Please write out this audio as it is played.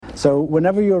So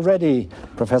whenever you're ready,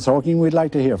 Professor Hawking, we'd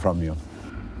like to hear from you.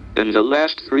 In the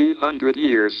last 300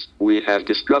 years, we have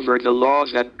discovered the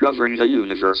laws that govern the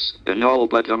universe in all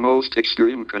but the most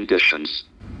extreme conditions.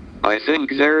 I think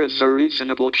there is a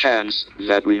reasonable chance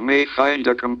that we may find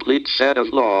a complete set of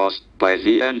laws by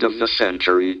the end of the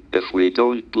century if we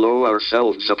don't blow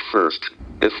ourselves up first.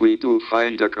 If we do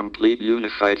find a complete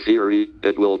unified theory,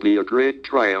 it will be a great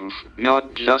triumph,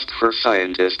 not just for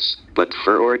scientists, but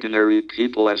for ordinary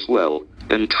people as well.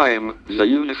 In time, the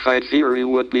unified theory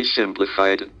would be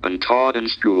simplified and taught in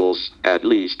schools, at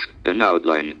least in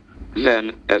outline.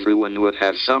 Then, everyone would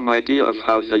have some idea of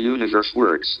how the universe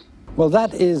works. Well,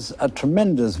 that is a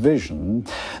tremendous vision.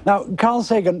 Now, Carl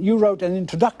Sagan, you wrote an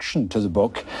introduction to the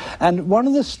book, and one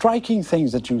of the striking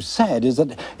things that you said is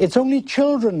that it's only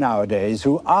children nowadays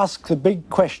who ask the big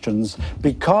questions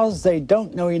because they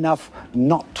don't know enough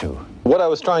not to. What I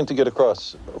was trying to get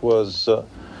across was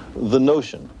the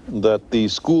notion that the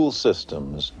school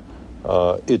systems,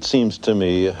 it seems to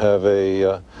me, have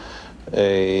a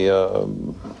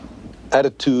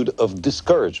attitude of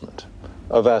discouragement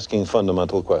of asking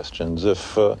fundamental questions.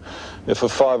 If a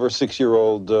 5 or 6 year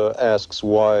old asks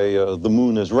why the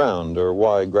moon is round or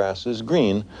why grass is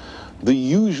green, the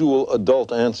usual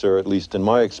adult answer, at least in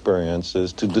my experience,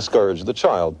 is to discourage the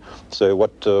child. Say,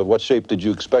 what shape did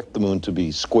you expect the moon to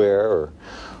be? Square? Or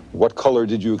what color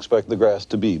did you expect the grass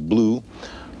to be? Blue?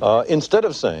 Instead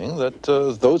of saying that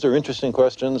those are interesting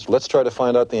questions, let's try to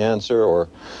find out the answer, or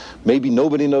maybe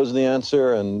nobody knows the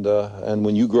answer, and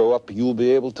when you grow up, you'll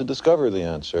be able to discover the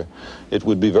answer. It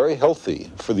would be very healthy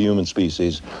for the human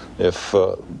species if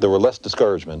there were less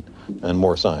discouragement and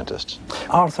more scientists.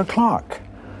 Arthur Clarke.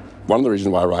 One of the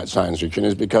reasons why I write science fiction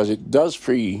is because it does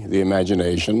free the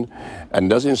imagination and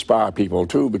does inspire people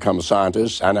to become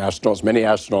scientists and astronauts. Many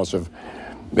astronauts have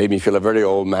made me feel a very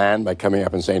old man by coming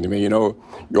up and saying to me, you know,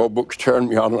 your books turned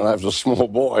me on when I was a small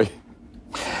boy.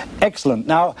 Excellent.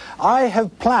 Now, I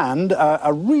have planned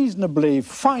a reasonably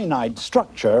finite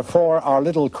structure for our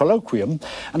little colloquium,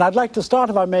 and I'd like to start,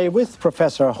 if I may, with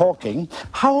Professor Hawking.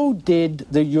 How did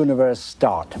the universe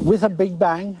start? With a Big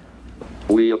Bang?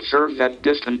 We observe that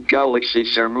distant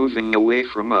galaxies are moving away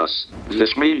from us.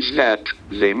 This means that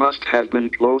they must have been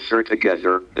closer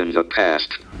together in the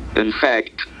past. In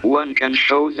fact, one can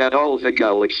show that all the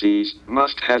galaxies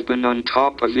must have been on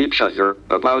top of each other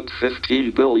about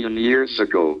 15 billion years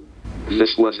ago.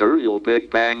 This was a real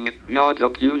Big Bang, not a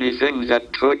puny thing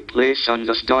that took place on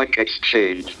the stock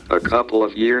exchange a couple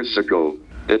of years ago.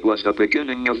 It was the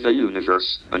beginning of the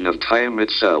universe and of time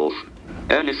itself.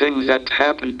 Anything that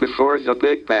happened before the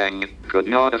Big Bang could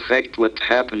not affect what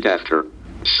happened after.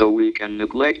 So we can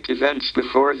neglect events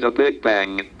before the Big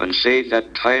Bang and say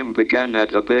that time began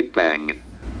at the Big Bang.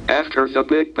 After the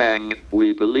Big Bang,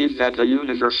 we believe that the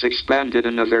universe expanded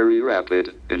in a very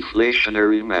rapid,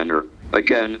 inflationary manner.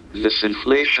 Again, this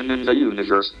inflation in the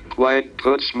universe quite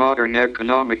puts modern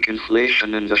economic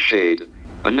inflation in the shade.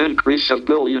 An increase of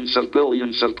billions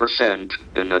of percent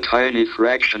in a tiny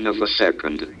fraction of a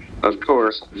second. Of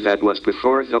course, that was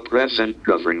before the present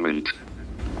government.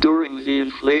 During the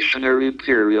inflationary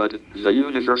period, the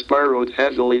universe borrowed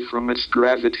heavily from its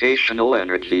gravitational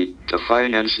energy to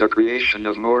finance the creation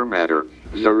of more matter.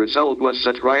 The result was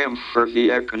a triumph for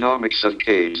the economics of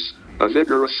Keynes, a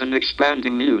vigorous and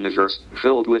expanding universe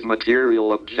filled with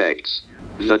material objects.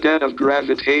 The debt of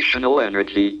gravitational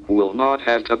energy will not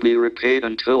have to be repaid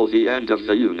until the end of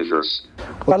the universe.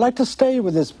 Well, I'd like to stay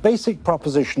with this basic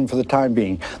proposition for the time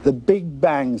being, the Big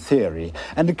Bang theory.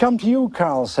 And to come to you,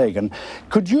 Carl Sagan,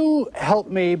 could you help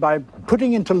me by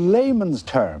putting into layman's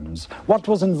terms what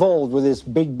was involved with this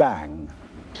Big Bang?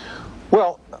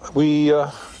 Well,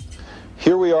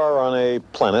 here we are on a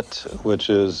planet which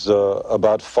is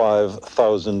about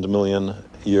 5,000 million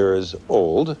years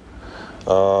old.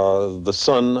 The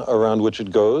sun around which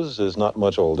it goes is not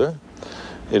much older.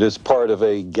 It is part of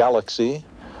a galaxy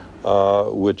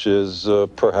which is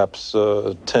perhaps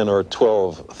 10 or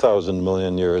 12,000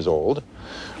 million years old,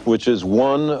 which is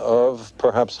one of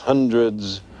perhaps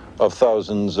hundreds of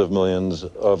thousands of millions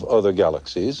of other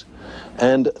galaxies.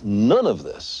 And none of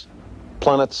this,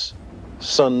 planets,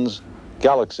 suns,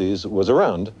 galaxies, was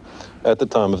around at the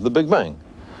time of the Big Bang.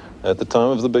 At the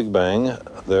time of the Big Bang,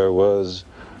 there was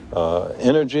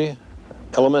energy,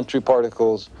 elementary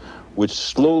particles, which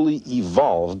slowly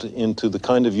evolved into the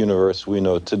kind of universe we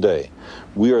know today.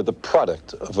 We are the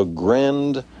product of a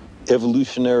grand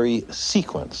evolutionary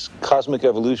sequence, cosmic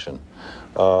evolution,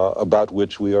 about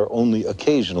which we are only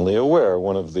occasionally aware.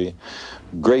 One of the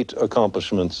great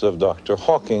accomplishments of Dr.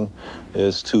 Hawking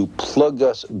is to plug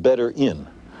us better in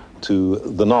to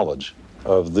the knowledge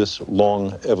of this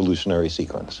long evolutionary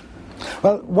sequence?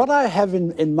 Well, what I have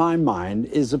in my mind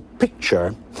is a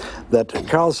picture that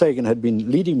Carl Sagan had been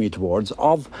leading me towards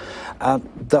of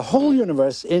the whole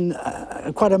universe in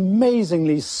quite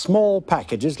amazingly small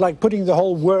packages, like putting the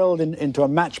whole world into a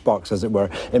matchbox, as it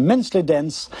were, immensely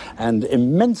dense and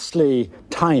immensely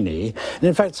tiny. And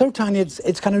in fact, so tiny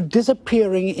it's kind of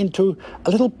disappearing into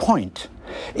a little point.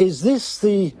 Is this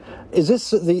the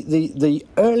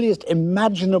earliest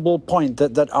imaginable point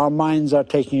that our minds are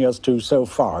taking us to so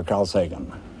far, Carl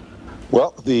Sagan?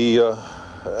 Well,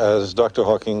 as Dr.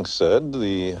 Hawking said,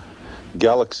 the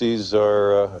galaxies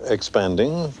are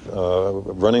expanding,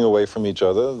 running away from each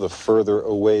other. The further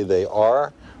away they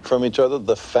are from each other,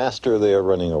 the faster they are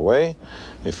running away.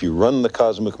 If you run the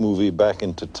cosmic movie back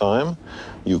into time,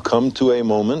 you come to a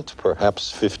moment, perhaps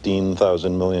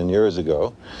 15,000 million years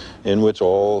ago, in which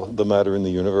all the matter in the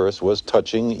universe was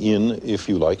touching in, if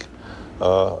you like,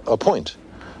 a point.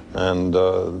 And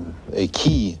a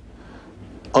key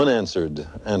unanswered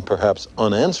and perhaps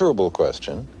unanswerable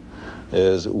question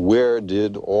is, where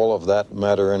did all of that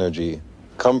matter energy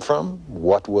come from?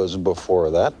 What was before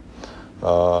that?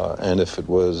 And if it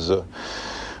was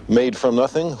made from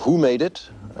nothing, who made it?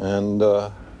 And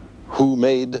who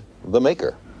made the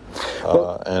maker?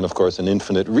 And of course, an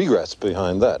infinite regress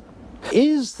behind that.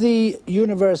 Is the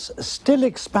universe still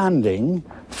expanding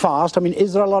fast? I mean,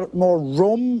 is there a lot more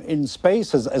room in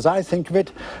space, as I think of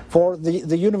it, for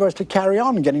the universe to carry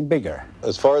on getting bigger?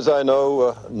 As far as I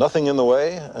know, nothing in the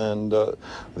way, and the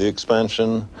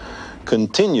expansion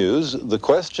continues. The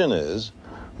question is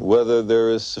whether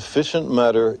there is sufficient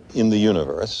matter in the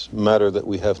universe, matter that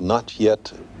we have not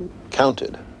yet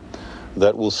counted,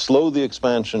 that will slow the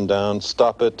expansion down,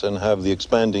 stop it, and have the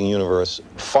expanding universe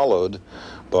followed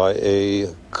by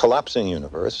a collapsing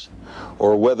universe,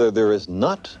 or whether there is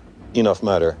not enough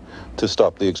matter to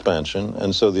stop the expansion,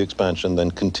 and so the expansion then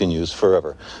continues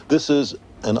forever. This is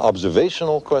an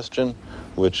observational question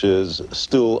which is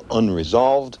still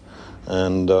unresolved,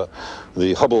 and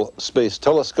the Hubble Space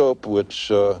Telescope, which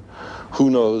who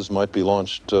knows might be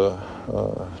launched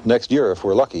next year if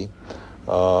we're lucky,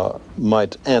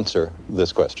 might answer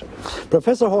this question.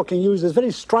 Professor Hawking uses a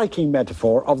very striking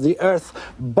metaphor of the Earth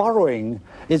borrowing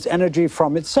its energy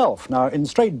from itself. Now, in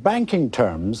straight banking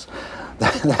terms,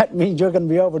 that means you're going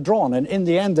to be overdrawn, and in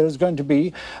the end there's going to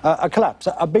be a collapse,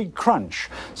 a big crunch.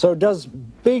 So does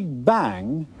Big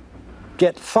Bang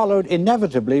get followed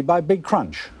inevitably by Big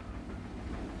Crunch?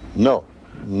 No,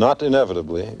 not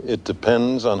inevitably. It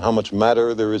depends on how much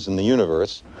matter there is in the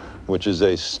universe, which is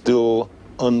a still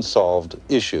unsolved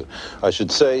issue. I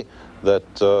should say that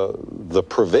the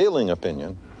prevailing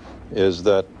opinion is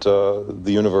that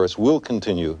the universe will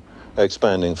continue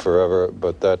expanding forever,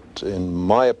 but that, in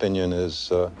my opinion, is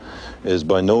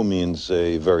by no means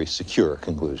a very secure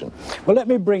conclusion. Well, let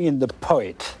me bring in the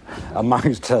poet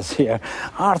amongst us here.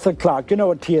 Arthur Clarke, you know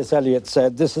what T.S. Eliot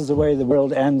said, "This is the way the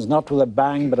world ends, not with a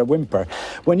bang, but a whimper."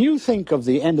 When you think of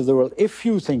the end of the world, if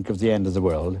you think of the end of the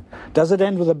world, does it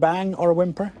end with a bang or a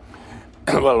whimper?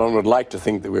 Well, one would like to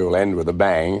think that we will end with a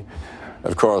bang.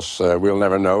 Of course, we'll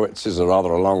never know. It is rather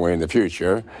a long way in the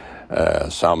future.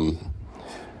 Some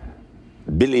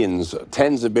billions,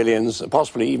 tens of billions,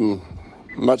 possibly even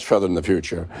much further in the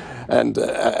future. And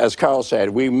as Carl said,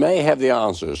 we may have the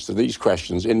answers to these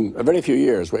questions in a very few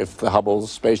years if the Hubble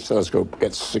Space Telescope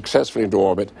gets successfully into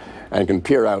orbit and can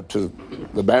peer out to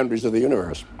the boundaries of the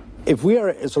universe. If we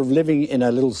are sort of living in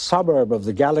a little suburb of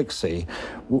the galaxy,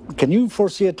 can you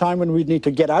foresee a time when we need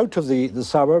to get out of the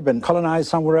suburb and colonize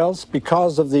somewhere else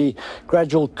because of the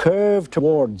gradual curve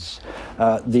towards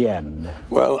the end?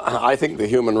 Well, I think the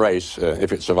human race,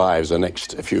 if it survives the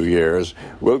next few years,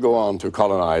 will go on to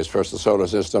colonize first the solar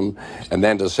system and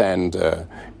then to send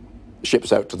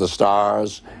ships out to the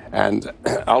stars and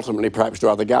ultimately perhaps to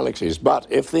other galaxies. But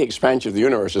if the expansion of the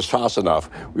universe is fast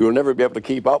enough, we will never be able to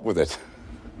keep up with it.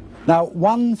 Now,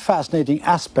 one fascinating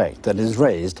aspect that is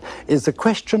raised is the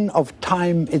question of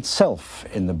time itself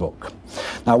in the book.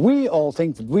 Now, we all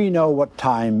think that we know what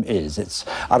time is. It's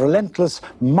a relentless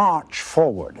march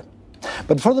forward.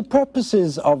 But for the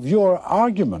purposes of your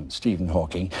argument, Stephen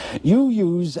Hawking, you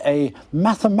use a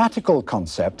mathematical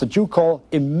concept that you call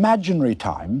imaginary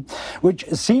time, which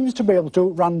seems to be able to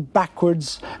run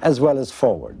backwards as well as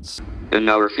forwards. In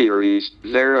our theories,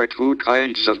 there are two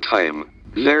kinds of time.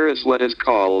 There is what is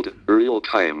called real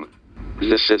time.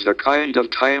 This is the kind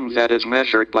of time that is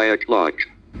measured by a clock.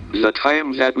 The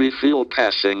time that we feel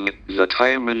passing, the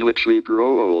time in which we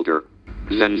grow older.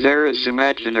 Then there is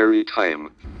imaginary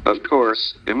time. Of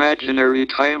course, imaginary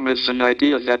time is an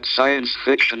idea that science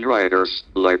fiction writers,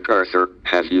 like Arthur,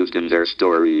 have used in their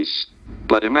stories.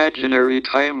 But imaginary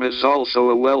time is also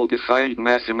a well-defined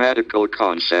mathematical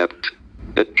concept.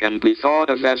 It can be thought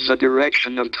of as a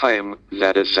direction of time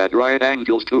that is at right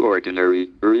angles to ordinary,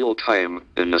 real time,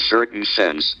 in a certain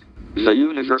sense. The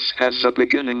universe has a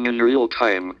beginning in real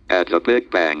time, at the Big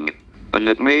Bang. And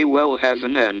it may well have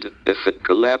an end, if it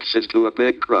collapses to a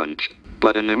big crunch.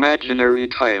 But in imaginary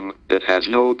time, it has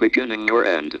no beginning or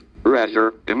end.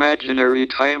 Rather, imaginary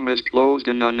time is closed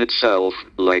in on itself,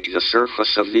 like the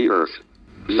surface of the Earth.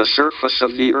 The surface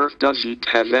of the Earth doesn't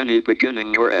have any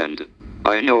beginning or end.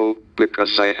 I know,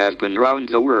 because I have been round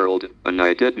the world, and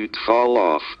I didn't fall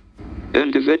off.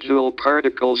 Individual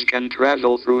particles can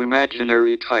travel through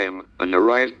imaginary time and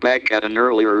arrive back at an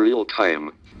earlier real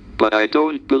time. But I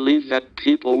don't believe that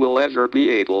people will ever be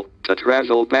able to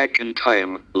travel back in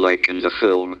time, like in the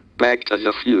film Back to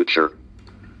the Future.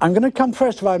 I'm going to come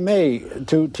first, if I may,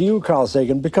 to you, Carl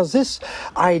Sagan, because this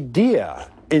idea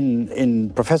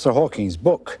in Professor Hawking's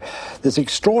book, this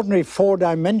extraordinary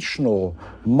four-dimensional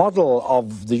model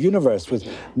of the universe with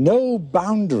no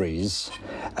boundaries,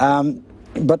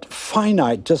 but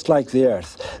finite, just like the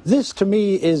Earth. This, to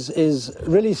me, is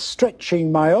really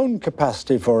stretching my own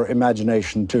capacity for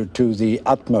imagination to the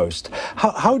utmost.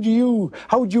 How would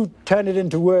you turn it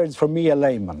into words for me, a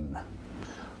layman?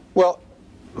 Well,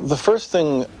 the first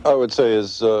thing I would say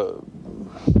is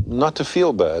not to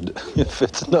feel bad if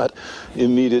it's not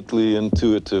immediately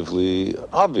intuitively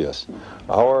obvious.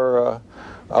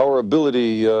 Our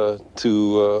ability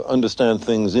to understand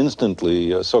things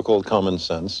instantly, so-called common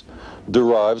sense,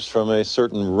 derives from a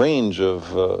certain range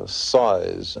of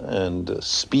size and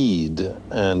speed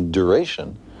and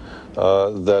duration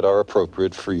that are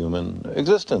appropriate for human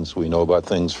existence. We know about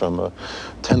things from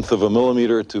 1/10 of a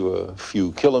millimeter to a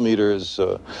few kilometers,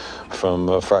 from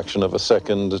a fraction of a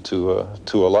second to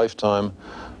a lifetime,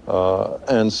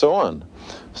 and so on.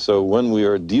 So when we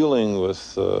are dealing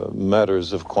with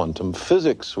matters of quantum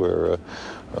physics, where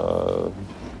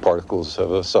particles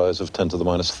have a size of 10 to the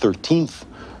minus 13th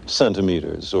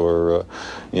centimeters, or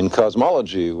in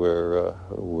cosmology,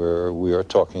 where we are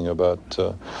talking about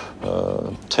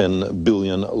 10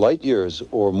 billion light years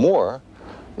or more,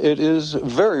 it is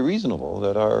very reasonable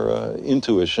that our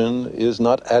intuition is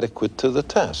not adequate to the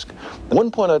task.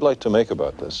 One point I'd like to make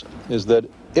about this is that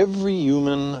every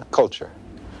human culture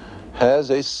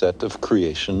has a set of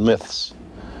creation myths.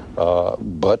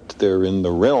 But they're in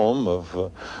the realm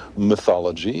of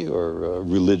mythology or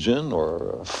religion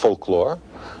or folklore,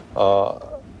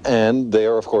 and they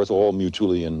are, of course, all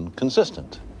mutually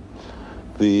inconsistent.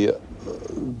 The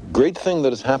great thing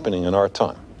that is happening in our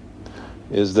time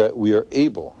is that we are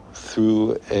able,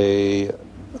 through a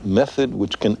method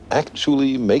which can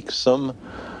actually make some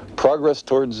progress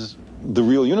towards the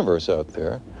real universe out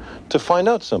there, to find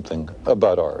out something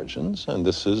about origins, and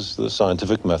this is the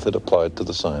scientific method applied to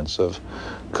the science of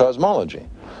cosmology.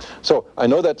 So I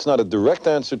know that's not a direct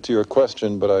answer to your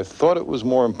question, but I thought it was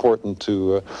more important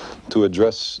to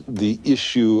address the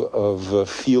issue of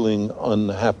feeling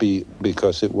unhappy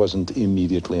because it wasn't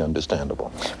immediately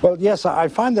understandable. Well, yes, I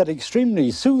find that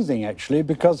extremely soothing, actually,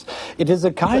 because it is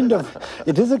a kind of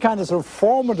sort of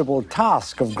formidable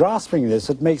task of grasping this.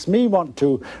 It makes me want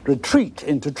to retreat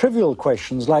into trivial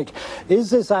questions like, is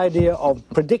this idea of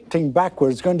predicting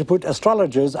backwards going to put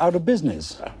astrologers out of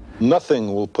business?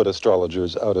 Nothing will put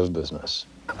astrologers out of business.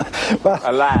 Well,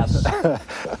 Alas.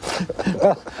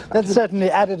 well, that certainly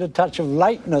added a touch of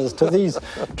lightness to these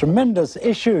tremendous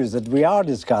issues that we are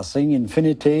discussing: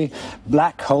 infinity,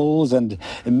 black holes, and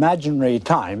imaginary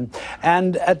time.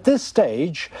 And at this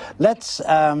stage, let's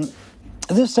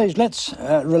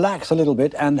relax a little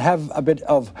bit and have a bit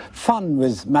of fun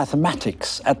with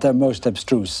mathematics at their most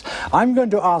abstruse. I'm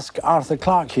going to ask Arthur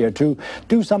Clarke here to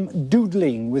do some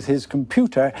doodling with his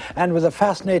computer and with a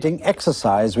fascinating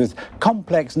exercise with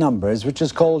complex numbers, which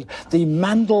is called the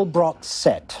Mandelbrot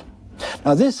set.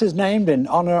 Now, this is named in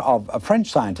honor of a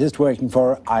French scientist working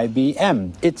for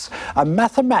IBM. It's a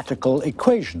mathematical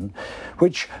equation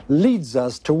which leads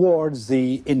us towards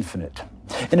the infinite.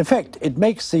 In effect, it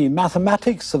makes the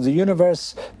mathematics of the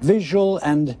universe visual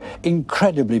and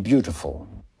incredibly beautiful.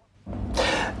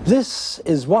 This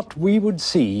is what we would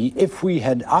see if we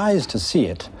had eyes to see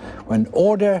it when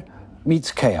order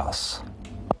meets chaos.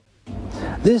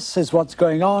 This is what's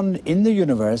going on in the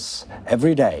universe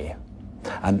every day.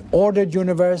 An ordered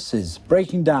universe is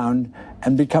breaking down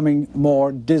and becoming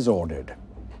more disordered.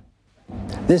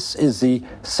 This is the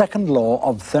second law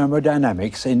of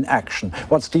thermodynamics in action,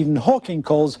 what Stephen Hawking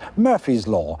calls Murphy's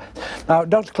law. Now,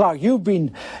 Dr. Clarke, you've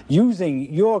been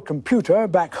using your computer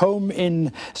back home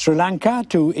in Sri Lanka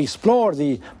to explore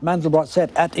the Mandelbrot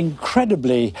set at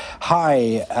incredibly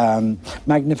high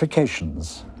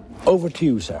magnifications. Over to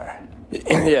you, sir.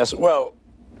 Yes, well,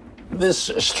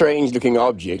 this strange-looking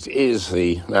object is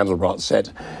the Mandelbrot set,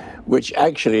 which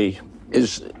actually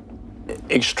is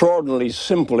extraordinarily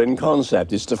simple in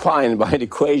concept. It's defined by an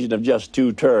equation of just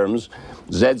two terms,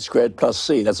 z squared plus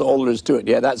c. That's all there is to it.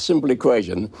 Yeah, that simple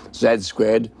equation, z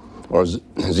squared or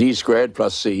z squared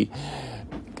plus c,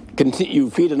 you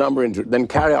feed a number into it, then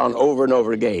carry on over and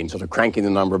over again, sort of cranking the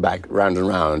number back round and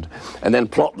round, and then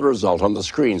plot the result on the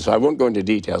screen. So I won't go into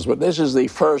details, but this is the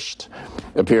first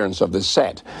appearance of this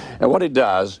set. And what it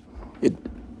does, it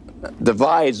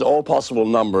divides all possible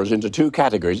numbers into two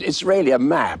categories. It's really a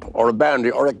map or a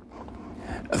boundary or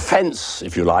a fence,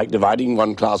 if you like, dividing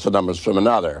one class of numbers from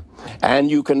another. And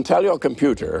you can tell your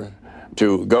computer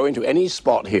to go into any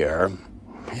spot here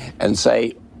and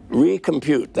say,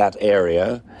 recompute that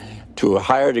area to a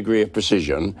higher degree of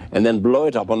precision, and then blow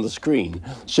it up on the screen.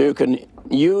 So you can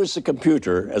use the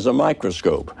computer as a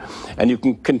microscope, and you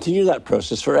can continue that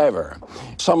process forever.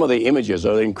 Some of the images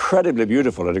are incredibly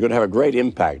beautiful and are going to have a great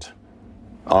impact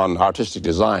on artistic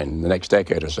design in the next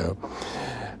decade or so.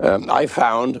 I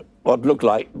found what looked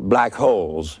like black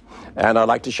holes, and I'd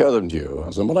like to show them to you.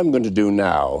 And what I'm going to do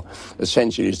now,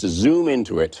 essentially, is to zoom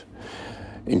into it,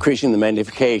 increasing the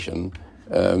magnification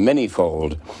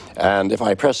manyfold, and if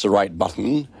I press the right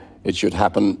button, it should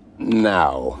happen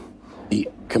now. The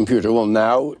computer will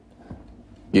now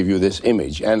give you this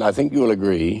image, and I think you'll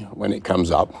agree when it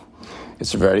comes up,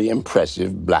 it's a very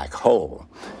impressive black hole,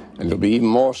 and it'll be even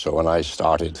more so when I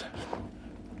start it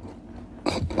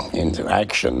into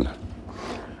action.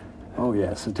 Oh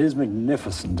yes, it is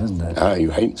magnificent, isn't it?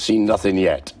 You ain't seen nothing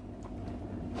yet.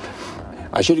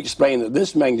 I should explain that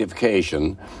this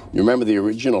magnification, you remember the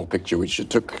original picture which it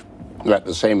took about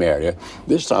the same area,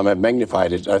 this time I've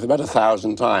magnified it about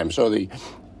 1,000 times. So the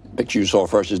picture you saw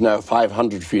first is now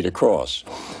 500 feet across.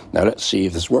 Now let's see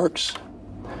if this works.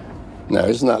 Now,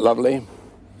 isn't that lovely?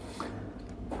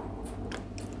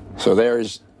 So there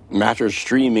is matter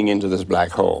streaming into this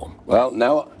black hole. Well,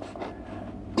 now,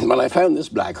 when I found this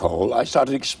black hole, I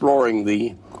started exploring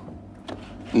the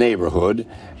neighborhood,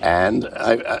 and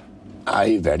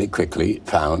I very quickly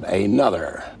found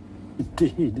another.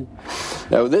 Indeed.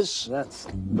 Now this... That's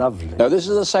lovely. Now this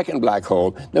is the second black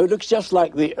hole. Now it looks just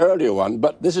like the earlier one,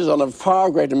 but this is on a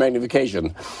far greater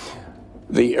magnification.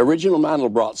 The original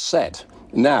Mandelbrot set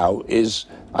now is,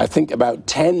 I think, about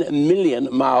 10 million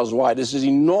miles wide. This is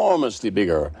enormously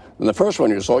bigger than the first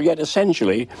one you saw, yet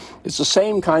essentially it's the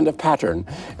same kind of pattern.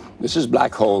 This is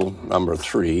black hole number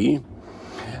 3,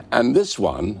 and this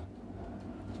one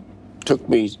took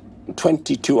me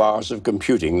 22 hours of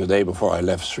computing the day before I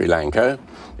left Sri Lanka.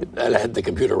 I had the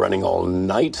computer running all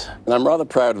night. And I'm rather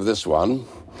proud of this one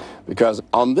because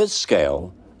on this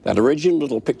scale, that original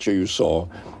little picture you saw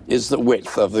is the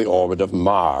width of the orbit of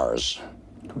Mars.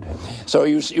 So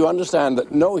you understand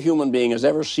that no human being has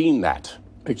ever seen that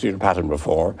particular pattern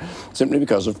before, simply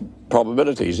because of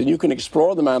probabilities. And you can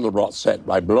explore the Mandelbrot set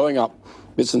by blowing up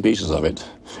bits and pieces of it,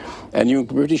 and you're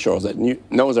pretty sure that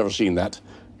no one's ever seen that.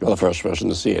 You're the first person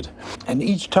to see it. And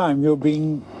each time you're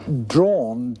being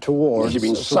drawn towards... You're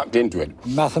being sucked into it.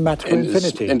 Mathematical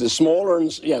infinity. Into smaller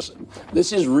and... Yes,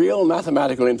 this is real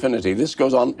mathematical infinity. This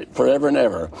goes on forever and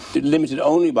ever. It's limited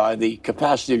only by the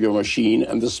capacity of your machine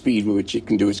and the speed with which it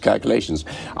can do its calculations.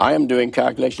 I am doing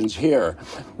calculations here.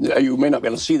 You may not be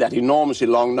able to see that enormously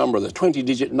long number, the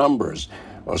 20-digit numbers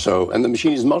or so, and the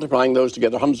machine is multiplying those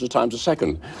together hundreds of times a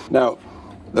second. Now,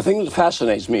 the thing that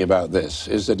fascinates me about this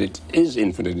is that it is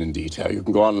infinite in detail. You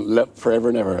can go on forever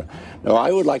and ever. Now, I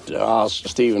would like to ask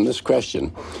Stephen this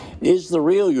question. Is the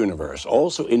real universe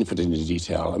also infinite in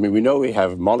detail? I mean, we know we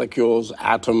have molecules,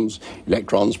 atoms,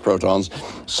 electrons, protons,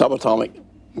 subatomic,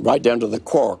 right down to the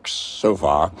quarks so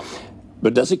far.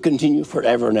 But does it continue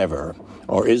forever and ever?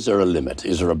 Or is there a limit?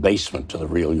 Is there a basement to the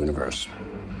real universe?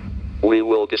 We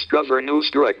will discover new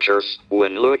structures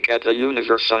when look at the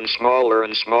universe on smaller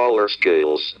and smaller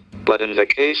scales. But in the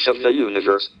case of the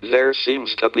universe, there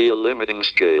seems to be a limiting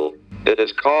scale. It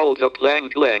is called the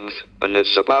Planck length, and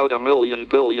it's about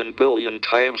 1,000,000 billion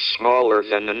times smaller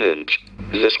than an inch.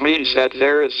 This means that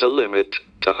there is a limit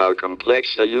to how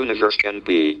complex the universe can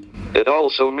be. It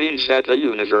also means that the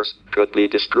universe could be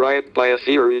described by a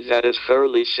theory that is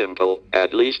fairly simple,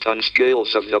 at least on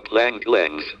scales of the Planck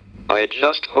length. I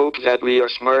just hope that we are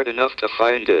smart enough to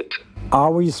find it.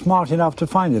 Are we smart enough to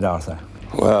find it, Arthur?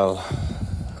 Well,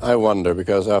 I wonder,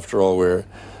 because after all, we're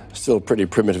still pretty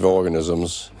primitive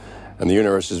organisms, and the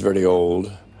universe is very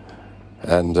old,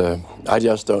 And I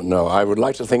just don't know. I would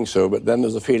like to think so, but then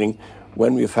there's a feeling,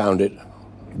 when we found it,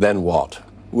 then what?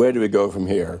 Where do we go from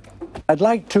here? I'd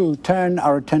like to turn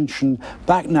our attention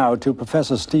back now to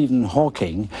Professor Stephen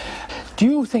Hawking. Do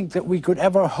you think that we could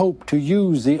ever hope to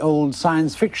use the old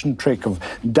science fiction trick of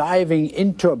diving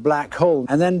into a black hole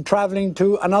and then traveling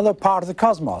to another part of the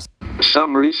cosmos?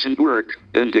 Some recent work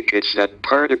indicates that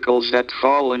particles that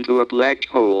fall into a black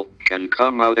hole can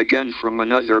come out again from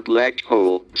another black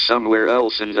hole somewhere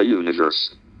else in the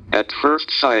universe. At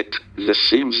first sight, this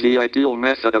seems the ideal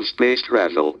method of space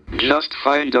travel. Just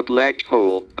find a black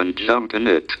hole and jump in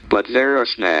it. But there are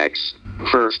snags.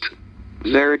 First,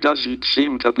 there doesn't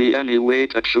seem to be any way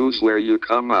to choose where you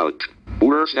come out.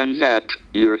 Worse than that,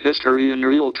 your history in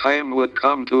real time would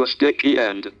come to a sticky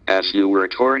end, as you were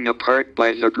torn apart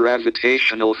by the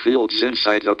gravitational fields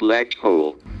inside the black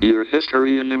hole. Your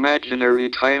history in imaginary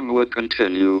time would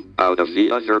continue out of the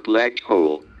other black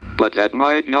hole. But that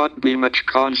might not be much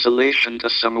consolation to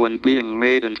someone being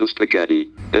made into spaghetti.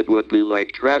 It would be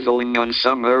like traveling on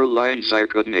some airlines I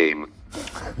could name.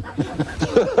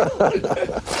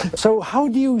 So how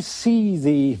do you see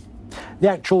the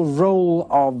actual role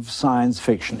of science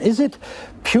fiction? Is it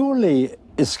purely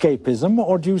escapism,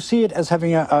 or do you see it as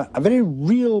having a very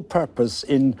real purpose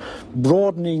in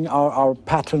broadening our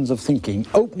patterns of thinking,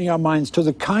 opening our minds to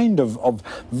the kind of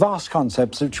vast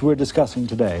concepts which we're discussing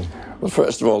today? Well,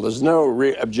 first of all, there's no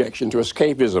real objection to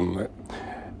escapism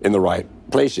in the right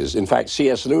places. In fact,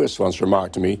 C.S. Lewis once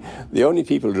remarked to me, the only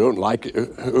people who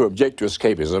object to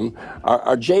escapism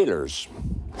are jailers.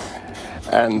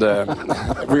 And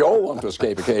we all want to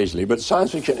escape occasionally, but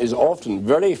science fiction is often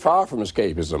very far from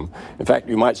escapism. In fact,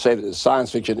 you might say that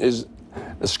science fiction is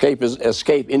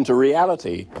escape into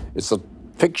reality. It's a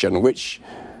fiction which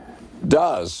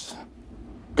does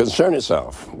concern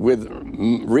itself with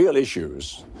real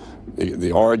issues,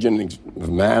 the origin of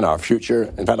man, our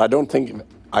future. In fact,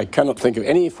 I cannot think of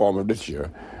any form of literature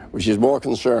which is more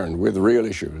concerned with real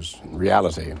issues,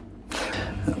 reality.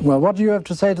 Well, what do you have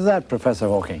to say to that, Professor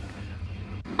Hawking?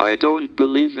 I don't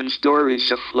believe in stories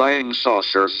of flying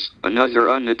saucers and other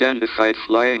unidentified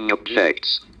flying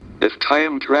objects. If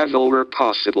time travel were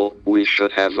possible, we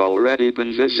should have already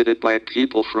been visited by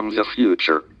people from the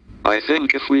future. I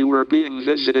think if we were being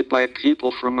visited by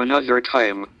people from another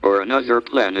time or another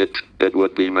planet, it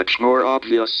would be much more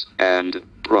obvious and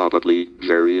probably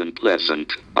very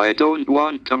unpleasant. I don't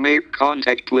want to make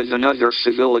contact with another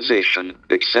civilization,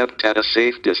 except at a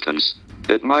safe distance.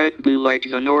 It might be like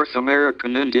the North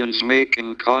American Indians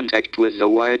making contact with the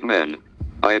white men.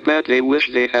 I bet they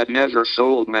wish they had never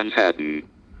sold Manhattan.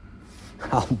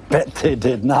 I'll bet they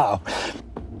did now.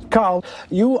 Carl,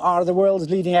 you are the world's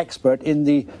leading expert in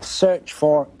the search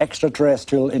for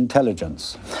extraterrestrial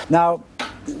intelligence. Now,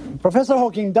 Professor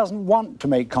Hawking doesn't want to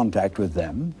make contact with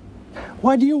them.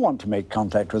 Why do you want to make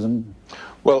contact with them?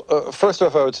 Well, first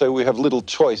off, I would say we have little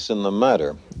choice in the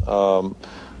matter.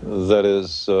 That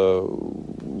is,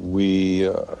 we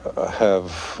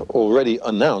have already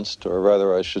announced, or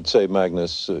rather I should say,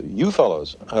 Magnus, you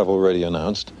fellows have already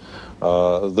announced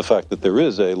the fact that there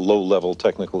is a low-level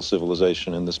technical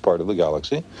civilization in this part of the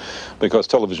galaxy, because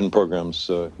television programs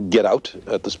get out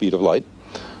at the speed of light.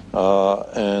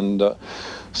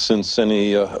 Since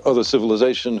any other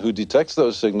civilization who detects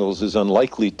those signals is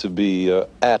unlikely to be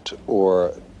at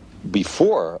or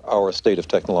before our state of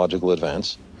technological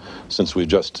advance, since we've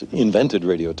just invented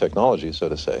radio technology, so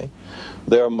to say,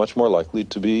 they are much more likely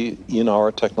to be in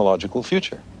our technological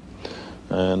future.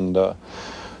 And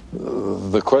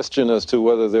the question as to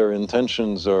whether their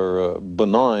intentions are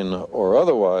benign or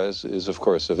otherwise is, of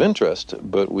course, of interest,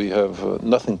 but we have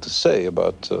nothing to say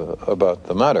about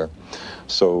the matter.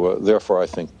 So therefore, I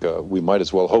think we might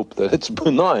as well hope that it's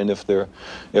benign if they're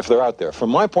out there.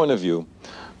 From my point of view,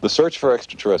 the search for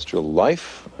extraterrestrial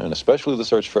life, and especially the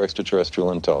search for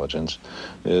extraterrestrial intelligence,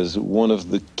 is one of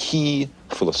the key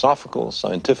philosophical,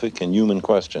 scientific, and human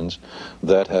questions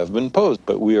that have been posed.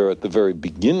 But we are at the very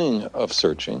beginning of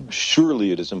searching.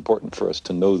 Surely it is important for us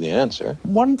to know the answer.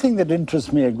 One thing that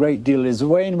interests me a great deal is the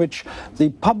way in which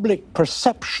the public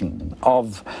perception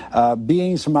of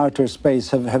beings from outer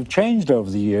space have changed over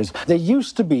the years. They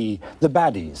used to be the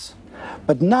baddies.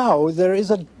 But now there's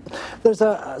a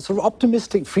sort of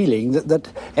optimistic feeling that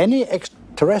any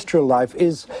extraterrestrial life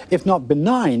is, if not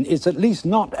benign, is at least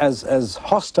not as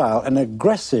hostile and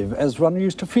aggressive as one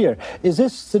used to fear. Is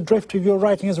this the drift of your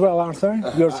writing as well, Arthur?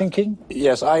 Your thinking?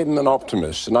 Yes, I'm an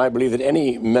optimist, and I believe that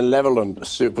any malevolent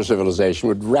super-civilization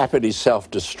would rapidly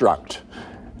self-destruct,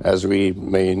 as we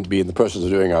may be in the process of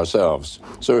doing ourselves.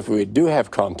 So if we do have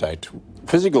contact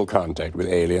physical contact with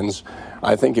aliens,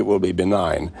 I think it will be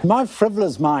benign. My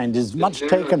frivolous mind is much If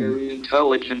there are taken. very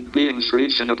intelligent beings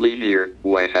reasonably near,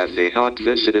 why have they not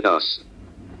visited us?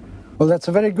 Well, that's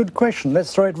a very good question.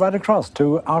 Let's throw it right across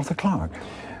to Arthur Clarke.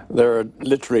 There are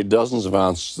literally dozens of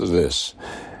answers to this.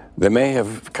 They may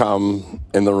have come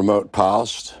in the remote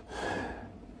past.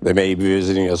 They may be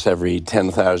visiting us every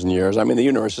 10,000 years. I mean, the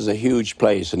universe is a huge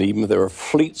place, and even if there are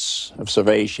fleets of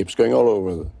survey ships going all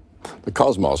over the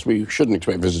cosmos, we shouldn't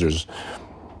expect visitors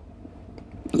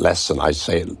less than, I'd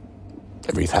say,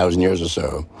 every 1,000 years or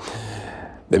so.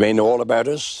 They may know all about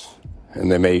us,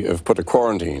 and they may have put a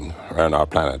quarantine around our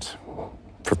planet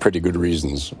for pretty good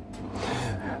reasons.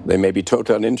 They may be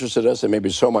totally uninterested in us. They may be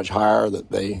so much higher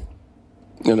that they,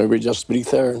 we're just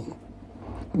beneath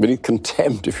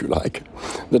contempt, if you like.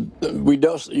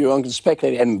 You can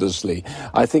speculate endlessly.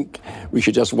 I think we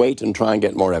should just wait and try and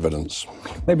get more evidence.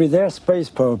 Maybe their space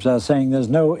probes are saying there's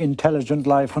no intelligent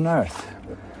life on Earth.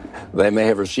 They may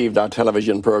have received our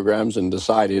television programs and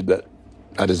decided that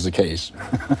that is the case.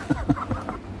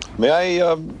 May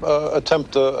I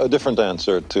attempt a different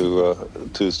answer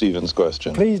to Stephen's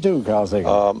question? Please do, Carl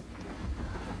Sagan.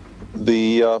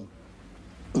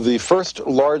 The first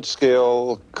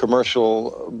large-scale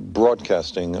commercial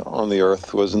broadcasting on the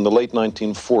Earth was in the late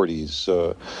 1940s.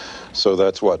 So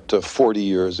that's 40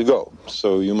 years ago.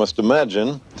 So you must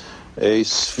imagine a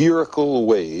spherical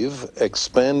wave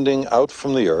expanding out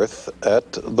from the Earth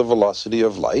at the velocity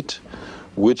of light,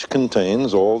 which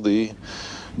contains all the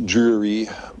dreary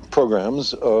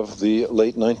programs of the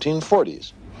late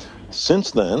 1940s.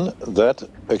 Since then, that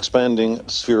expanding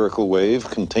spherical wave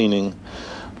containing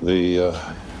the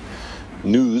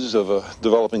news of a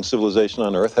developing civilization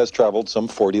on Earth has traveled some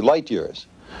 40 light years.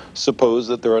 Suppose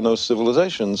that there are no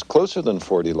civilizations closer than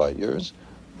 40 light years.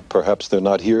 Perhaps they're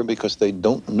not here because they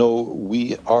don't know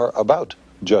we are about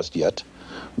just yet.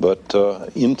 But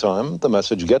in time, the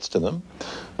message gets to them,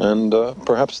 and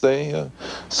perhaps they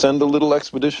send a little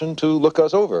expedition to look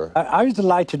us over. I was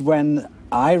delighted when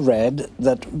I read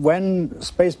that when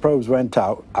space probes went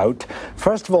out,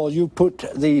 first of all, you put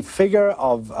the figure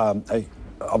of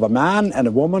a man and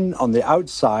a woman on the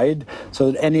outside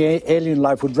so that any alien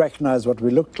life would recognize what we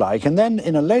looked like. And then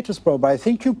in a latest probe, I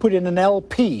think you put in an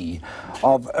LP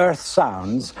of Earth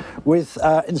sounds with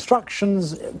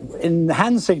instructions in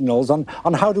hand signals on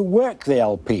how to work the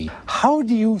LP. How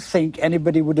do you think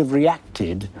anybody would have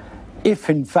reacted if,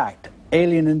 in fact,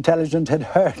 alien intelligence had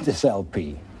heard this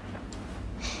LP?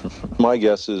 My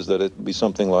guess is that it'd be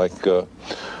something like, oh,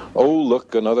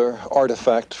 look, another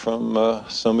artifact from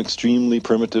some extremely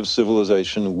primitive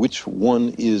civilization. Which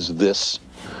one is this?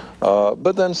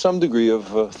 But then some degree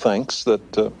of thanks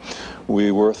that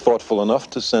we were thoughtful enough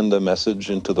to send a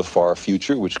message into the far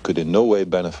future, which could in no way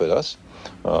benefit us,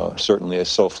 certainly a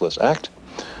selfless act.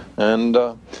 And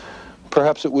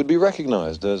perhaps it would be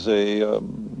recognized as a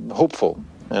hopeful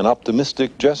and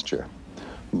optimistic gesture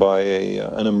by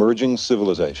an emerging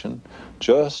civilization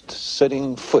just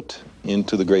setting foot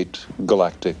into the great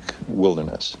galactic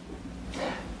wilderness.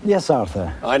 Yes,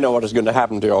 Arthur. I know what is going to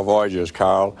happen to your voyagers,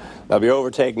 Carl. They'll be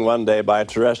overtaken one day by a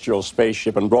terrestrial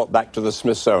spaceship and brought back to the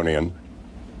Smithsonian.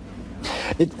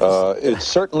 It's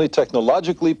certainly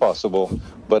technologically possible,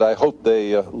 but I hope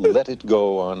they let it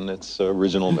go on its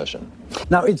original mission.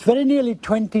 Now, it's very nearly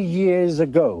 20 years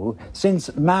ago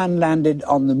since man landed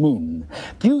on the moon.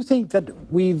 Do you think that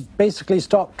we've basically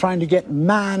stopped trying to get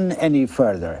man any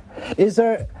further? Is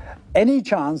there any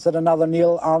chance that another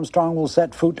Neil Armstrong will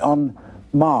set foot on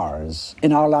Mars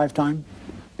in our lifetime?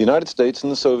 The United States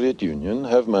and the Soviet Union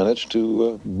have managed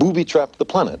to booby-trap the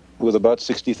planet with about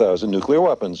 60,000 nuclear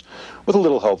weapons, with a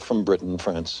little help from Britain,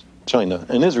 France, China,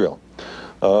 and Israel.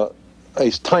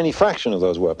 A tiny fraction of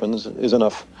those weapons is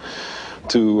enough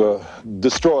to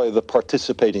destroy the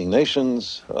participating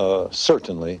nations,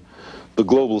 certainly, the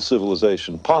global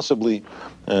civilization possibly,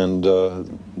 and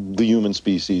the human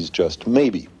species just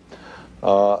maybe.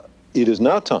 It is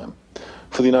now time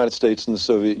for the United States and the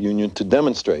Soviet Union to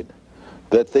demonstrate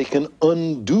that they can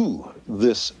undo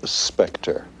this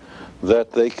specter,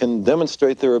 that they can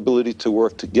demonstrate their ability to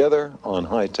work together on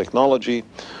high technology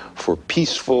for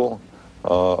peaceful,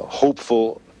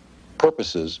 hopeful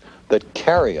purposes that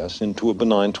carry us into a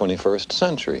benign 21st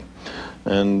century.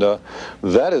 And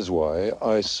that is why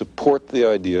I support the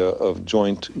idea of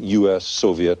joint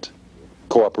U.S.-Soviet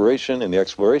cooperation in the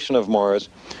exploration of Mars,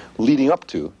 leading up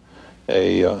to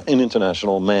an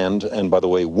international manned, and by the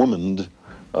way, womaned,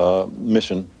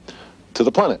 mission to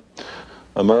the planet.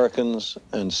 Americans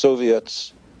and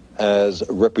Soviets as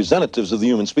representatives of the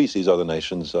human species. Other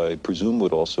nations, I presume,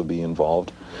 would also be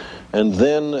involved. And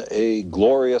then a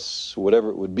glorious, whatever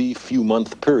it would be,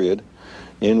 few-month period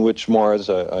in which Mars,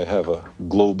 I have a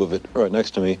globe of it right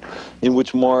next to me, in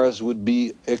which Mars would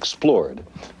be explored.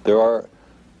 There are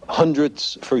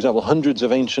hundreds, for example, hundreds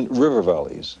of ancient river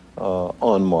valleys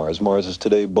on Mars. Mars is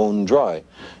today bone dry.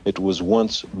 It was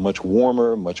once much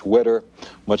warmer, much wetter,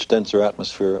 much denser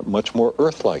atmosphere, much more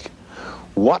Earth-like.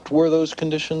 What were those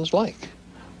conditions like?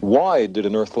 Why did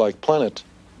an Earth-like planet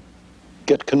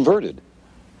get converted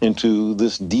into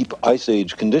this deep ice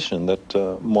age condition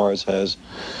that Mars has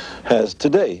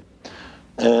today?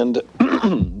 And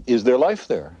is there life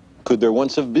there? Could there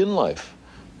once have been life?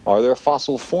 Are there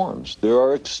fossil forms? There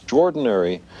are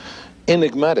extraordinary,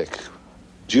 enigmatic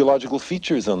geological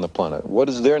features on the planet. What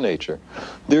is their nature?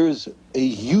 There is a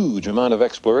huge amount of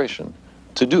exploration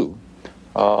to do.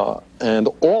 And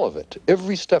all of it,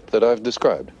 every step that I've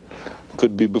described,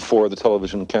 could be before the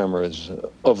television cameras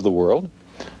of the world,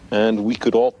 and we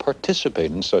could all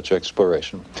participate in such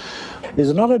exploration. Is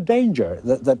it not a danger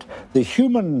that the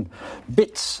human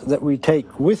bits that we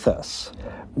take with us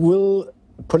will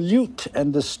pollute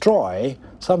and destroy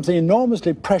something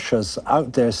enormously precious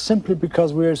out there simply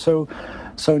because we're so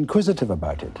inquisitive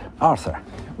about it? Arthur?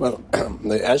 Well,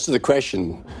 as to the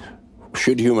question,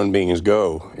 should human beings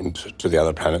go to the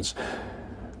other planets,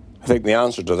 I think the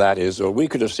answer to that is, well, we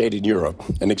could have stayed in Europe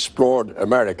and explored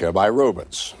America by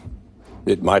robots.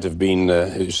 It might have been,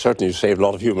 it certainly saved a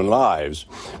lot of human lives,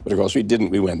 but of course we didn't.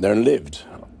 We went there and lived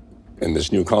in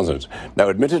this new continent. Now,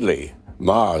 admittedly,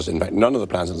 Mars, in fact, none of the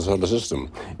planets in the solar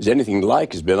system is anything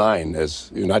like as benign as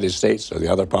the United States or the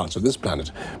other parts of this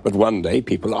planet. But one day,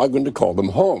 people are going to call them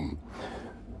home.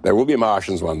 There will be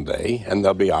Martians one day, and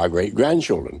they'll be our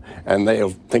great-grandchildren. And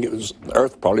they'll think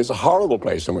Earth probably is a horrible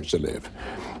place in which to live.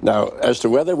 Now, as to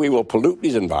whether we will pollute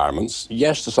these environments,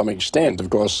 yes, to some extent. Of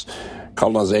course,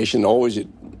 colonization always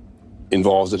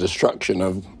involves the destruction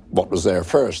of what was there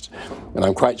first. And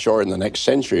I'm quite sure in the next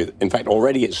century, in fact,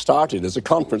 already it started as a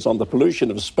conference on the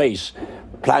pollution of space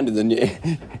planned in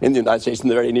the United States in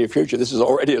the very near future. This is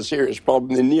already a serious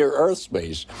problem in near-Earth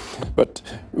space. But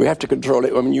we have to control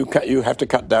it. I mean, you have to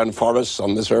cut down forests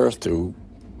on this Earth to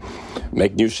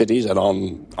make new cities, and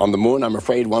on the moon, I'm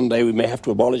afraid one day we may have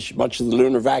to abolish much of the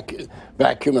lunar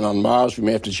vacuum, and on Mars we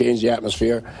may have to change the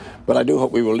atmosphere. But I do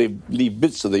hope we will leave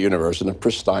bits of the universe in a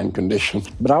pristine condition.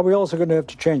 But are we also going to have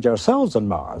to change ourselves on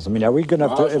Mars? I mean, are we going to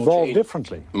have to evolve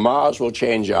differently? Mars will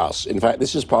change us. In fact,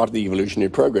 this is part of the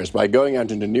evolutionary progress. By going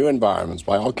out into new environments,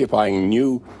 by occupying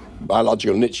new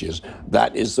biological niches,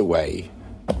 that is the way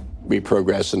we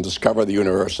progress and discover the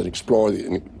universe and explore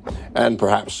and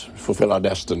perhaps fulfill our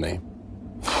destiny.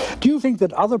 Do you think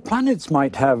that other planets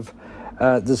might have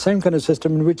the same kind of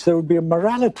system in which there would be a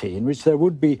morality, in which there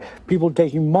would be people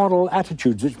taking moral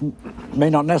attitudes, which may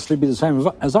not necessarily be the same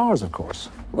as ours, of course?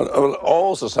 Well,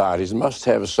 all societies must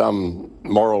have some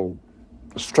moral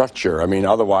structure. I mean,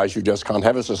 otherwise you just can't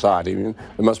have a society. I mean,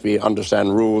 there must be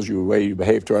understand rules, the way you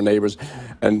behave to our neighbors.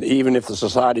 And even if the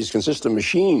societies consist of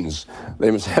machines,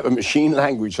 they must have a machine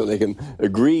language so they can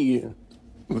agree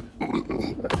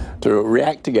to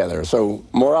react together. So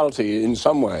morality in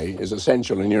some way is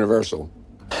essential and universal.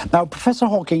 Now, Professor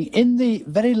Hawking, in the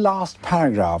very last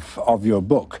paragraph of your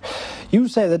book, you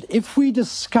say that if we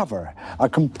discover a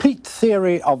complete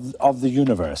theory of the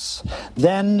universe,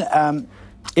 then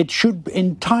it should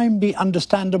in time be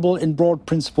understandable in broad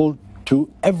principle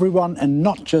to everyone and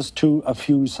not just to a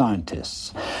few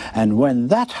scientists. And when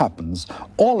that happens,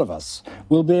 all of us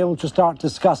will be able to start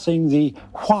discussing the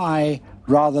why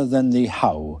rather than the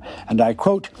how. And I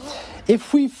quote,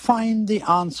 "If we find the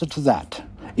answer to that,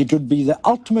 it would be the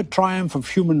ultimate triumph of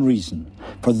human reason,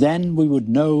 for then we would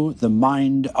know the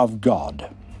mind of God."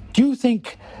 Do you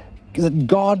think that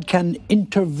God can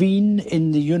intervene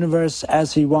in the universe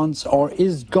as he wants, or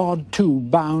is God too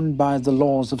bound by the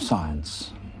laws of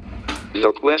science?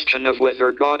 The question of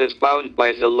whether God is bound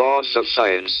by the laws of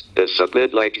science is a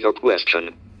bit like the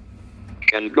question,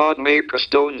 can God make a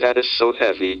stone that is so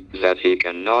heavy that he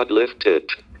cannot lift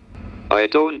it? I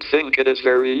don't think it is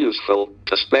very useful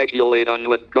to speculate on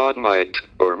what God might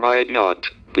or might not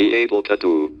be able to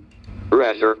do.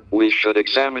 Rather, we should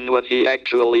examine what he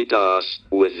actually does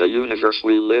with the universe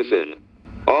we live in.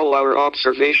 All our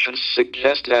observations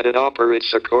suggest that it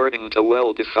operates according to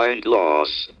well-defined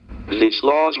laws. These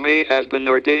laws may have been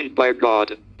ordained by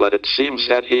God, but it seems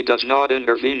that he does not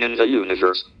intervene in the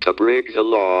universe to break the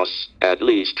laws, at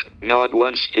least not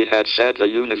once he had set the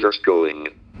universe going.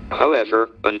 However,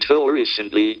 until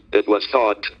recently, it was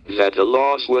thought that the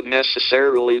laws would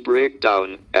necessarily break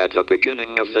down at the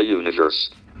beginning of the universe.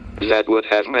 That would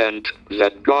have meant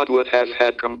that God would have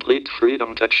had complete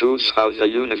freedom to choose how the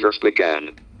universe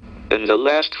began. In the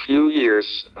last few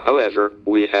years, however,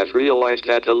 we have realized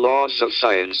that the laws of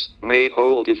science may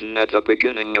hold even at the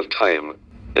beginning of time.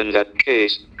 In that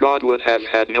case, God would have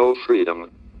had no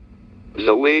freedom.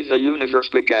 The way the universe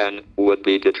began would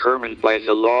be determined by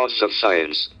the laws of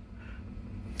science.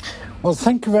 Well,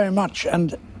 thank you very much.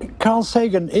 And Carl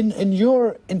Sagan, in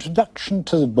your introduction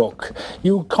to the book,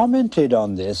 you commented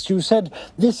on this. You said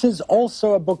this is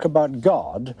also a book about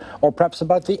God, or perhaps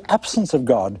about the absence of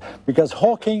God, because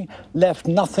Hawking left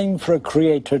nothing for a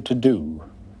creator to do.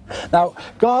 Now,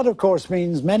 God, of course,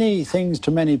 means many things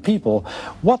to many people.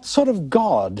 What sort of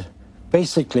God,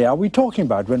 basically, are we talking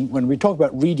about when we talk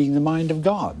about reading the mind of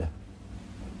God?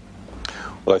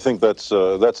 Well, I think that's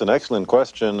an excellent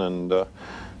question,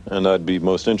 and I'd be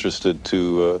most interested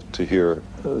to hear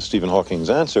Stephen Hawking's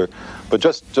answer. But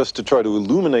just to try to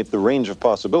illuminate the range of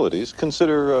possibilities,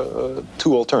 consider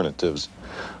two alternatives.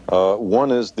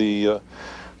 One is the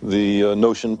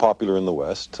notion popular in the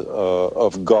West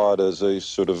of God as a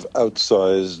sort of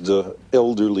outsized,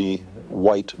 elderly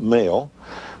white male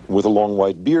with a long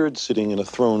white beard sitting in a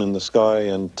throne in the sky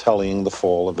and tallying the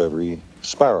fall of every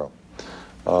sparrow.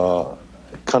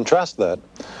 Contrast that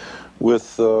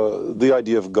with the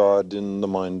idea of God in the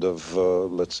mind of,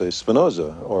 let's say,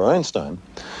 Spinoza or Einstein,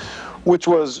 which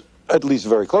was, at least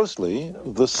very closely,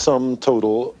 the sum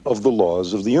total of the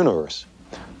laws of the universe.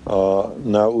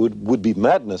 Now, it would be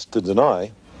madness to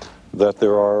deny that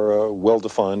there are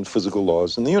well-defined physical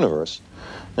laws in the universe.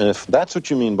 And if that's what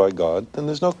you mean by God, then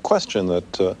there's no question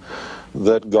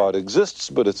that God exists,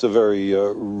 but it's a very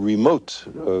remote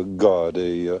God,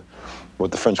 what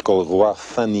the French call a roi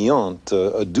fainéant,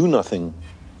 a do-nothing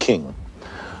king.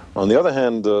 On the other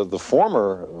hand, the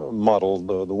former model,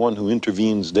 the one who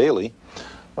intervenes daily,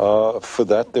 for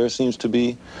that there seems to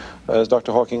be, as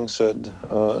Dr. Hawking said,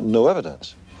 no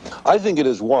evidence. I think it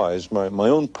is wise, my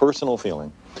own personal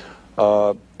feeling,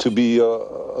 to be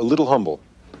a little humble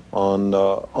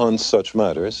on such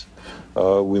matters.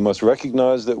 We must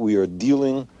recognize that we are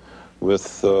dealing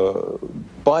with,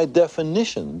 by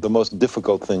definition, the most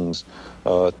difficult things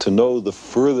to know, the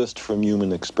furthest from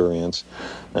human experience,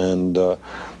 and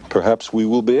perhaps we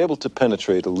will be able to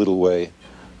penetrate a little way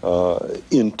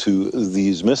into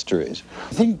these mysteries.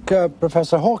 I think,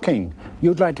 Professor Hawking,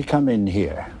 you'd like to come in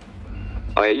here.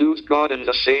 I use God in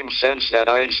the same sense that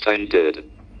Einstein did.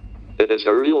 It is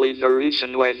really the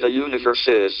reason why the universe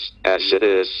is as it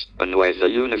is, and why the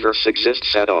universe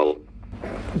exists at all.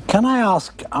 Can I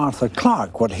ask Arthur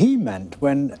Clarke what he meant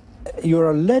when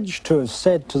you're alleged to have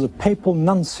said to the papal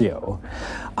nuncio,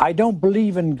 "I don't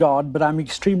believe in God, but I'm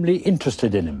extremely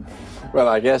interested in him"? Well,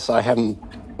 I guess I haven't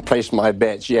placed my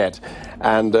bets yet.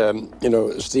 And,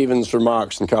 Stephen's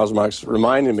remarks and Karl's remarks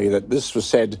reminded me that this was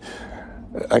said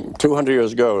 200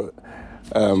 years ago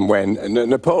when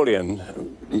Napoleon,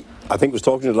 I think, was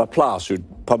talking to Laplace, who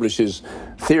published his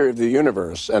theory of the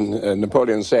universe, and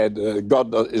Napoleon said,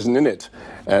 God isn't in it.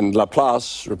 And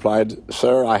Laplace replied,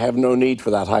 "Sir, I have no need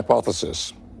for that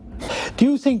hypothesis." Do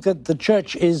you think that the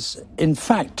Church is, in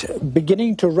fact,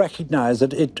 beginning to recognize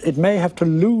that it may have to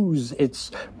lose its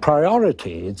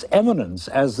priority, its eminence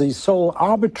as the sole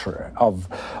arbiter of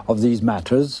these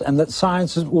matters, and that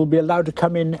science will be allowed to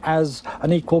come in as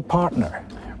an equal partner?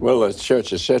 Well, the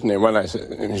Church is certainly, when I say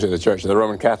the Church, the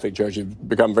Roman Catholic Church has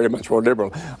become very much more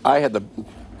liberal. I had the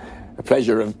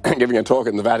pleasure of giving a talk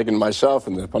in the Vatican myself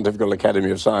in the Pontifical Academy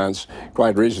of Science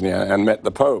quite recently and met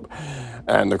the Pope.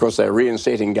 And, of course, they're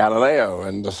reinstating Galileo,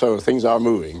 and so things are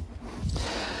moving.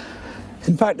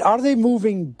 In fact, are they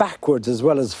moving backwards as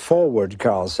well as forward,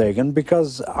 Carl Sagan?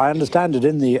 Because I understand it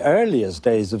in the earliest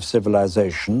days of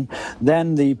civilization,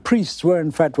 then the priests were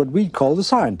in fact what we call the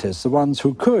scientists, the ones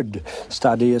who could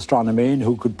study astronomy and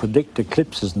who could predict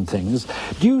eclipses and things.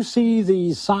 Do you see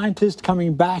the scientist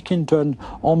coming back into an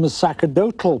almost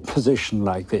sacerdotal position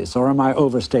like this, or am I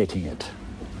overstating it?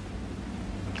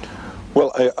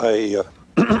 Well,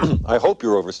 I hope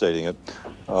you're overstating it.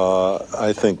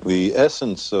 I think the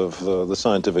essence of the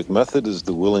scientific method is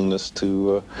the willingness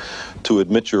to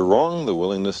admit you're wrong, the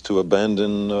willingness to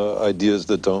abandon ideas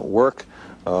that don't work,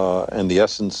 and the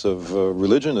essence of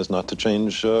religion is not to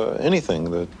change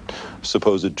anything. The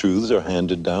supposed truths are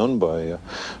handed down by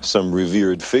some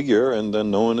revered figure, and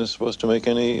then no one is supposed to make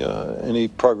any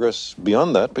progress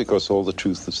beyond that because all the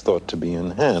truth is thought to be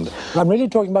in hand. I'm really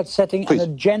talking about setting an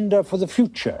agenda for the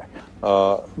future.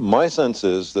 My sense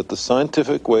is that the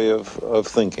scientific way of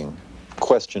thinking,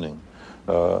 questioning,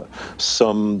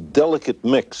 some delicate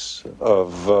mix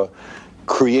of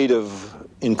creative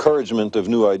encouragement of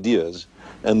new ideas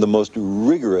and the most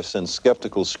rigorous and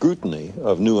skeptical scrutiny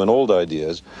of new and old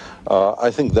ideas,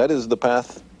 I think that is the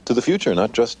path to the future,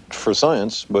 not just for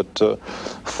science, but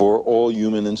for all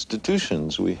human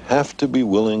institutions. We have to be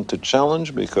willing to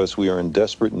challenge because we are in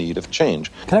desperate need of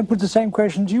change. Can I put the same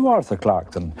question to you, Arthur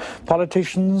Clarke, then?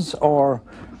 Politicians or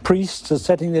priests are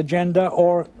setting the agenda,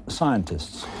 or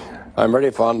scientists? I'm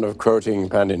very fond of quoting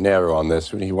Pandit Nehru on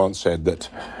this when he once said that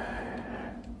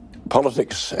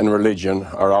politics and religion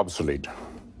are obsolete.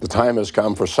 The time has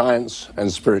come for science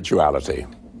and spirituality.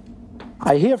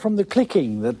 I hear from the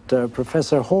clicking that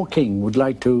Professor Hawking would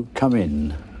like to come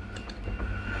in.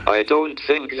 I don't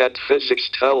think that physics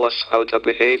tell us how to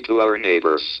behave to our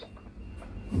neighbors.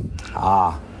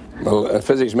 Ah. Well,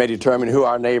 physics may determine who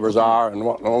our neighbors are and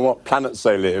on what planets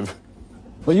they live.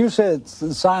 Well, you said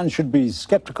science should be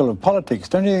skeptical of politics.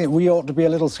 Don't you think we ought to be a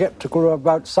little skeptical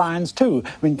about science too? I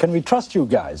mean, can we trust you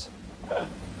guys?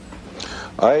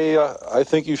 I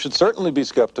think you should certainly be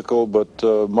skeptical, but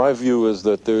my view is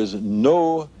that there's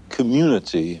no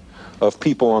community of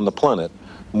people on the planet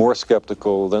more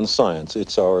skeptical than science.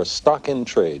 It's our stock in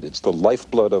trade. It's the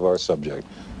lifeblood of our subject.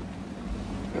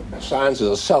 Science is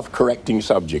a self-correcting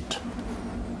subject,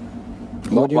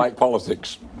 not like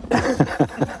politics.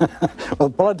 Well,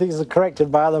 politics are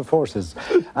corrected by other forces.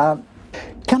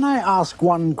 Can I ask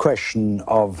one question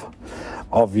of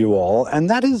you all, and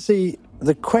that is the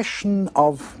question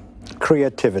of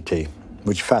creativity,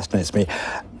 which fascinates me.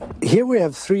 Here we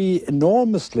have three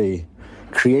enormously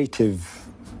creative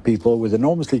people with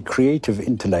enormously creative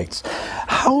intellects.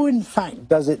 How, in fact,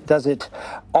 does it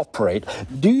operate?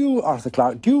 Do you, Arthur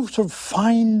Clarke, do you sort of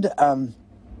find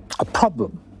a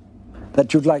problem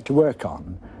that you'd like to work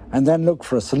on and then look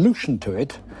for a solution to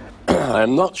it?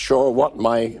 I'm not sure what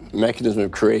my mechanism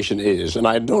of creation is, and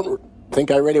I don't think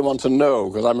I really want to know,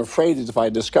 because I'm afraid that if I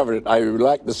discovered it, I would,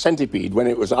 like the centipede, when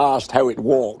it was asked how it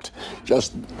walked,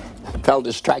 just fell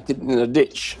distracted in a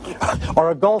ditch.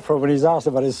 Or a golfer when he's asked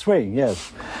about his swing,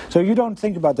 yes. So you don't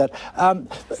think about that.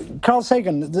 Carl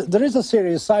Sagan, there is a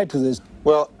serious side to this.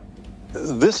 Well,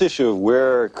 this issue of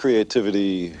where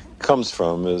creativity comes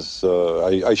from is,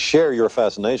 I share your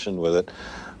fascination with it.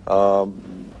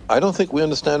 I don't think we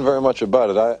understand very much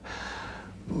about it.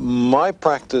 My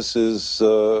practice is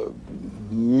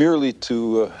merely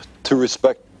to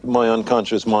respect my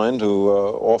unconscious mind, who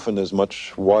often is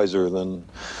much wiser than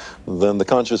the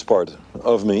conscious part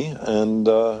of me, and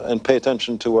pay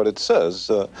attention to what it says.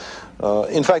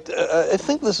 In fact, I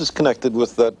think this is connected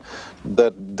with that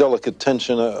delicate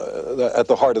tension at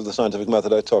the heart of the scientific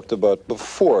method I talked about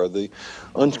before. The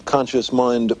unconscious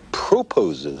mind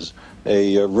proposes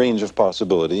a range of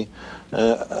possibilities,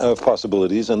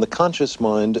 and the conscious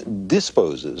mind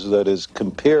disposes, that is,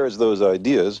 compares those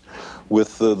ideas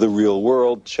with the real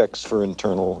world, checks for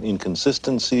internal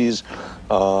inconsistencies,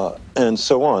 and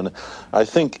so on. I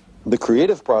think the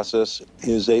creative process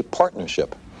is a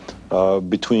partnership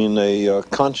between a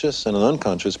conscious and an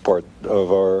unconscious part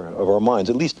of our minds.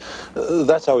 At least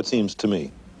that's how it seems to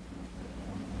me.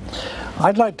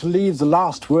 I'd like to leave the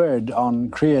last word on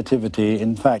creativity,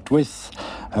 in fact, with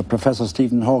Professor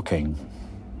Stephen Hawking.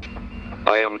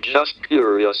 I am just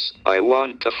curious. I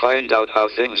want to find out how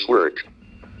things work.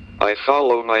 I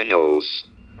follow my nose.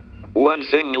 One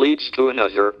thing leads to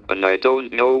another, and I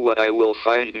don't know what I will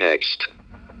find next.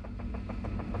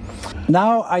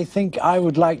 Now I think I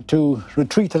would like to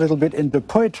retreat a little bit into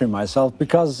poetry myself,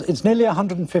 because it's nearly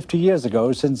 150 years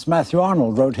ago since Matthew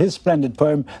Arnold wrote his splendid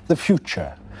poem, The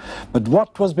Future. But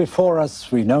what was before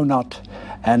us we know not,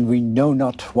 and we know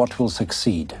not what will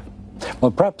succeed. Well,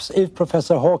 perhaps if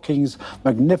Professor Hawking's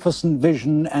magnificent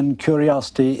vision and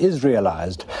curiosity is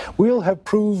realized, we'll have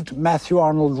proved Matthew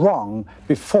Arnold wrong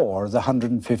before the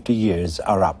 150 years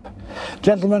are up.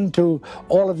 Gentlemen, to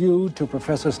all of you, to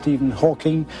Professor Stephen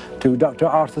Hawking, to Dr.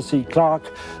 Arthur C.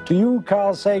 Clarke, to you,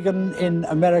 Carl Sagan in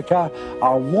America,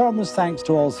 our warmest thanks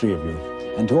to all three of you.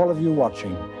 And to all of you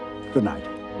watching, good night.